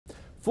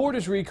Ford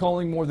is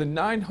recalling more than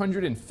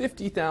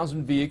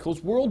 950,000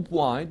 vehicles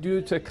worldwide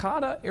due to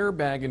Takata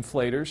airbag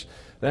inflators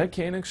that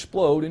can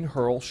explode and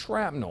hurl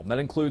shrapnel. That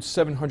includes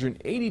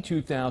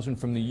 782,000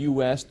 from the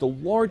U.S., the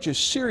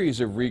largest series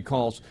of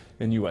recalls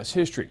in U.S.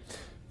 history.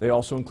 They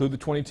also include the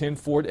 2010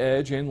 Ford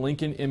Edge and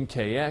Lincoln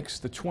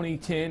MKX, the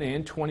 2010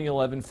 and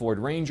 2011 Ford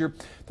Ranger,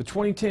 the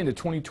 2010 to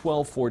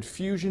 2012 Ford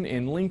Fusion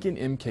and Lincoln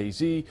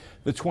MKZ,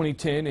 the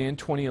 2010 and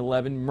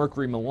 2011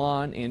 Mercury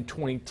Milan, and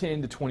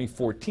 2010 to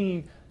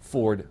 2014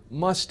 Ford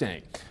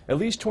Mustang. At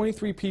least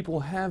 23 people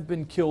have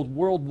been killed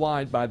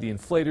worldwide by the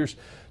inflators.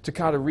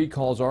 Takata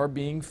recalls are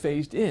being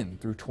phased in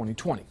through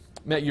 2020.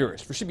 Matt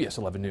Yurus for CBS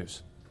 11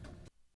 News.